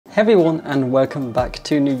Hey everyone, and welcome back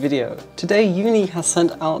to a new video. Today Uni has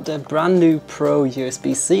sent out their brand new Pro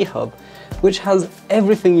USB-C hub, which has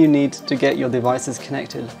everything you need to get your devices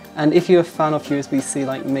connected. And if you're a fan of USB-C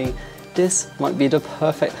like me, this might be the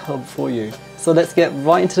perfect hub for you. So let's get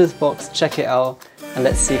right into this box, check it out, and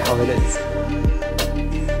let's see how it is.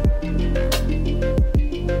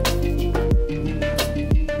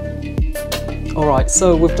 Alright,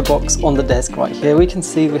 so with the box on the desk right here, we can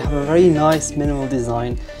see we have a very nice minimal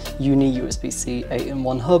design Uni USB-C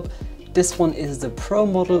 8-in-1 hub. This one is the Pro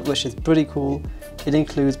model, which is pretty cool. It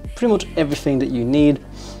includes pretty much everything that you need.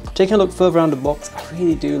 Taking a look further around the box, I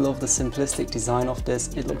really do love the simplistic design of this.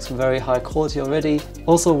 It looks very high quality already.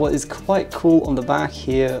 Also, what is quite cool on the back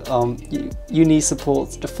here, Uni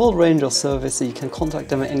supports the full range of service, so you can contact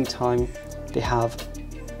them at any time. They have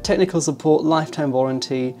technical support, lifetime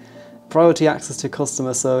warranty, priority access to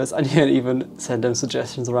customer service, and you can even send them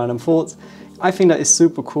suggestions or random thoughts. I think that is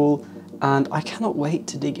super cool, and I cannot wait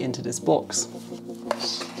to dig into this box.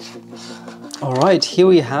 Alright, here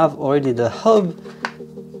we have already the hub,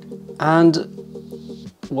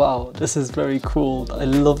 and wow, this is very cool. I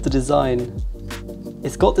love the design.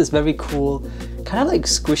 It's got this very cool, kind of like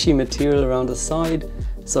squishy material around the side,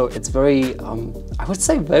 so it's very, I would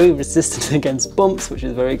say very resistant against bumps, which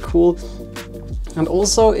is very cool. And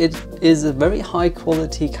also it is a very high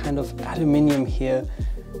quality kind of aluminium here.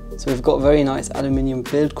 So we've got very nice aluminium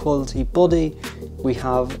build quality body. We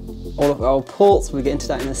have all of our ports, we'll get into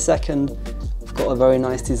that in a second. We've got a very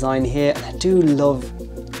nice design here, and I do love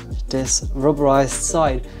this rubberized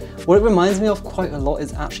side. What it reminds me of quite a lot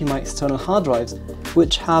is actually my external hard drives,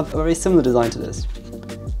 which have a very similar design to this.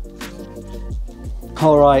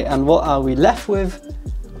 Alright, and what are we left with?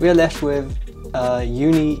 We are left with a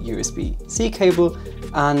Uni USB-C cable,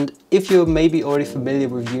 and if you're maybe already familiar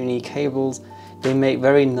with Uni cables, they make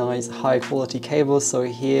very nice high quality cables. So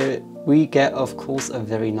here we get, of course, a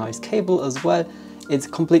very nice cable as well. It's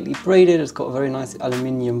completely braided, it's got a very nice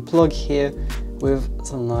aluminium plug here with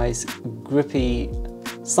some nice grippy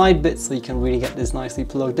side bits, so you can really get this nicely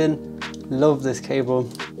plugged in. Love this cable.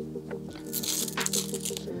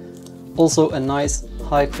 Also a nice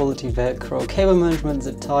high quality Velcro cable management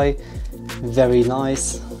zip tie, very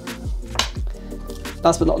nice.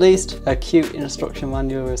 Last but not least, a cute instruction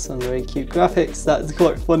manual with some very cute graphics. That's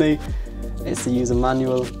quite funny. It's the user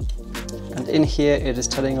manual, and in here it is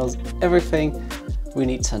telling us everything we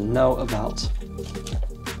need to know about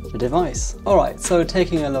the device. Alright, so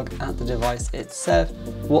taking a look at the device itself,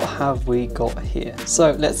 what have we got here?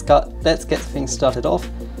 So let's get things started off.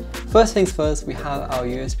 First things first, we have our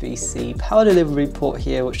USB-C power delivery port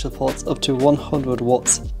here, which supports up to 100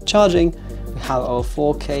 watts charging. We have our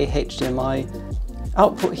 4K HDMI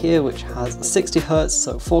output here, which has 60 Hz,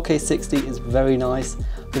 so 4K 60 is very nice.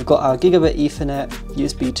 We've got our gigabit Ethernet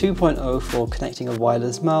USB 2.0 for connecting a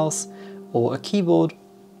wireless mouse or a keyboard.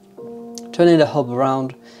 Turning the hub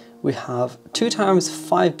around, we have 2x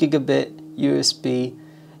 5 gigabit USB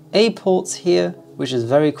A ports here, which is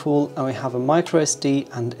very cool, and we have a micro SD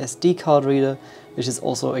and SD card reader, which is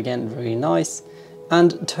also again very nice.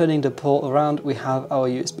 And turning the port around, we have our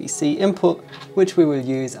USB-C input, which we will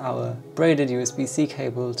use our braided USB-C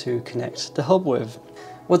cable to connect the hub with.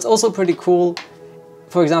 What's also pretty cool,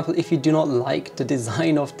 for example, if you do not like the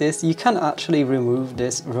design of this, you can actually remove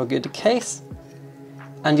this rugged case,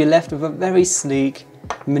 and you're left with a very sleek,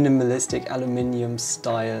 minimalistic aluminium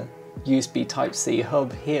style USB Type-C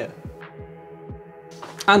hub here.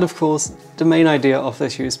 And of course, the main idea of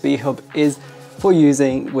this USB hub is for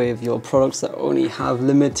using with your products that only have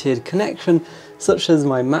limited connection, such as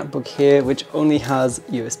my MacBook here, which only has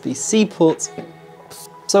USB-C ports.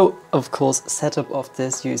 So of course, setup of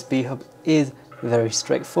this USB hub is very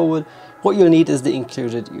straightforward. What you'll need is the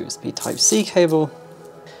included USB Type-C cable,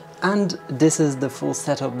 and this is the full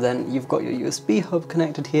setup. Then you've got your USB hub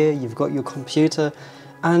connected here, you've got your computer,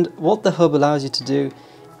 and what the hub allows you to do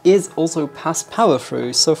is also pass power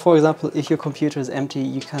through. So for example, if your computer is empty,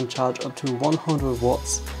 you can charge up to 100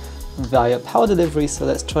 watts via power delivery. So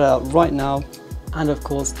let's try it out right now. And of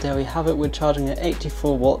course, there we have it. We're charging at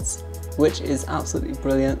 84 watts, which is absolutely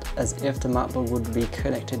brilliant, as if the MacBook would be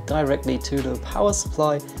connected directly to the power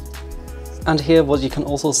supply. And here what you can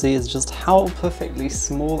also see is just how perfectly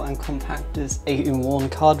small and compact this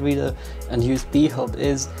 8-in-1 card reader and USB hub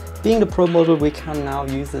is. Being the Pro model, we can now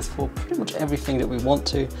use this for pretty much everything that we want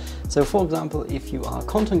to. So for example, if you are a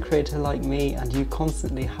content creator like me and you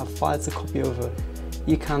constantly have files to copy over,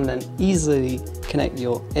 you can then easily connect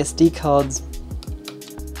your SD cards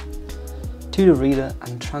to the reader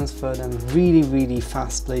and transfer them really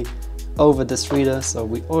fastly over this reader. So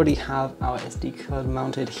we already have our SD card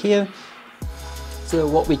mounted here. So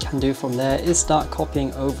what we can do from there is start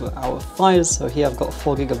copying over our files. So here I've got a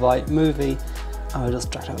 4 GB movie. I will just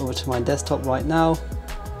drag it over to my desktop right now.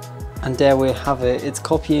 And there we have it, it's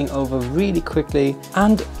copying over really quickly.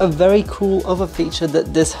 And a very cool other feature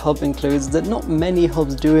that this hub includes, that not many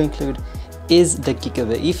hubs do include, is the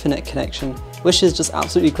gigabit Ethernet connection, which is just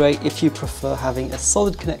absolutely great if you prefer having a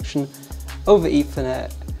solid connection over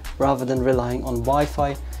Ethernet rather than relying on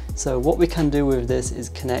Wi-Fi. So what we can do with this is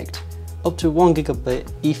connect up to 1 gigabit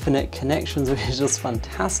Ethernet connections, which is just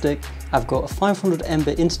fantastic. I've got a 500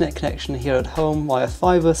 Mbit internet connection here at home via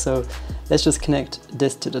fiber, so let's just connect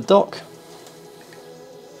this to the dock.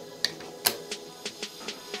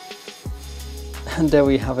 And there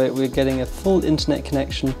we have it, we're getting a full internet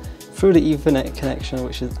connection through the Ethernet connection,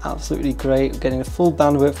 which is absolutely great. We're getting a full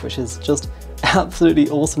bandwidth, which is just absolutely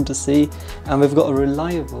awesome to see. And we've got a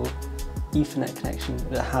reliable Ethernet connection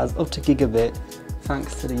that has up to gigabit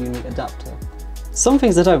thanks to the Uni adapter. Some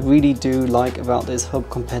things that I really do like about this hub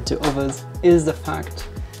compared to others is the fact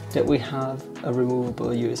that we have a removable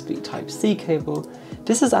USB Type-C cable.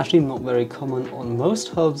 This is actually not very common on most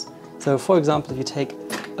hubs. So for example, if you take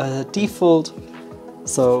a default,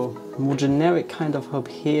 so more generic kind of hub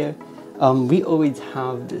here, we always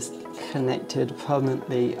have this connected,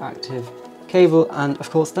 permanently active cable, and of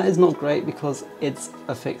course that is not great because it's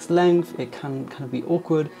a fixed length. It can kind of be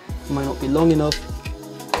awkward, it might not be long enough.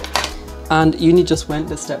 And Uni just went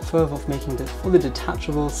a step further of making this fully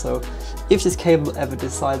detachable, so if this cable ever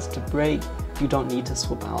decides to break, you don't need to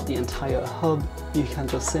swap out the entire hub. You can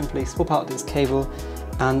just simply swap out this cable.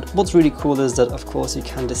 And what's really cool is that of course you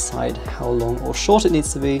can decide how long or short it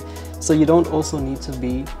needs to be, so you don't also need to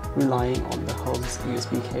be relying on the hub's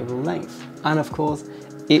USB cable length. And of course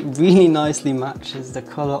it really nicely matches the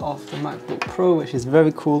color of the MacBook Pro, which is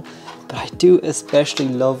very cool. But I do especially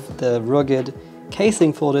love the rugged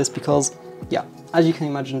casing for this because, yeah, as you can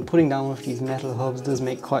imagine, putting down one of these metal hubs does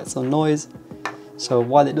make quite some noise. So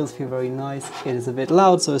while it does feel very nice, it is a bit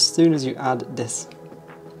loud. So as soon as you add this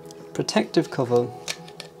protective cover,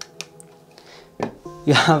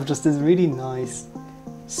 you have just this really nice,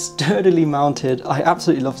 sturdily mounted, I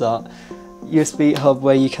absolutely love that, USB hub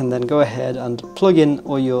where you can then go ahead and plug in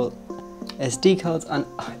all your SD cards, and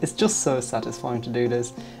it's just so satisfying to do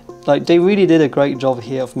this. Like, they really did a great job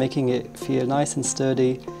here of making it feel nice and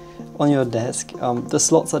sturdy on your desk. The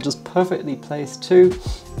slots are just perfectly placed too.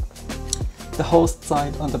 The host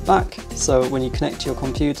side on the back, so when you connect to your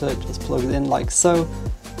computer, it just plugs in like so.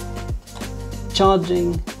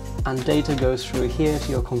 Charging and data goes through here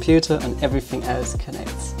to your computer, and everything else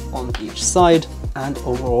connects on each side. And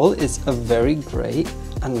overall, it's a very great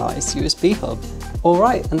and nice USB hub.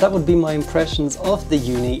 Alright, and that would be my impressions of the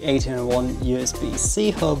Uni 1801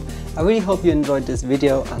 USB-C hub. I really hope you enjoyed this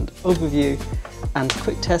video and overview and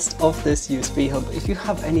quick test of this USB hub. If you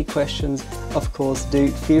have any questions, of course, do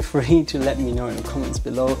feel free to let me know in the comments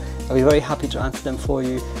below. I'll be very happy to answer them for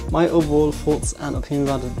you. My overall thoughts and opinions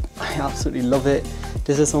on it, I absolutely love it.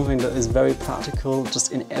 This is something that is very practical,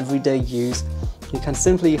 just in everyday use. You can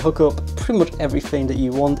simply hook up pretty much everything that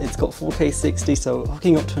you want. It's got 4K 60, so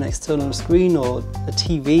hooking up to an external screen or a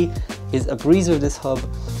TV is a breeze with this hub.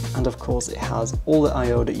 And of course it has all the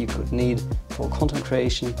I/O that you could need for content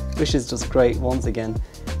creation, which is just great once again.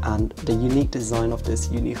 And the unique design of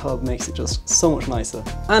this Uni hub makes it just so much nicer.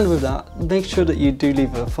 And with that, make sure that you do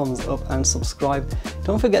leave a thumbs up and subscribe.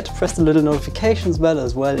 Don't forget to press the little notifications bell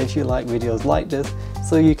as well if you like videos like this,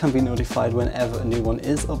 so you can be notified whenever a new one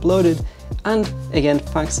is uploaded. And again,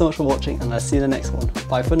 thanks so much for watching, and I'll see you in the next one.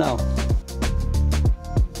 Bye for now.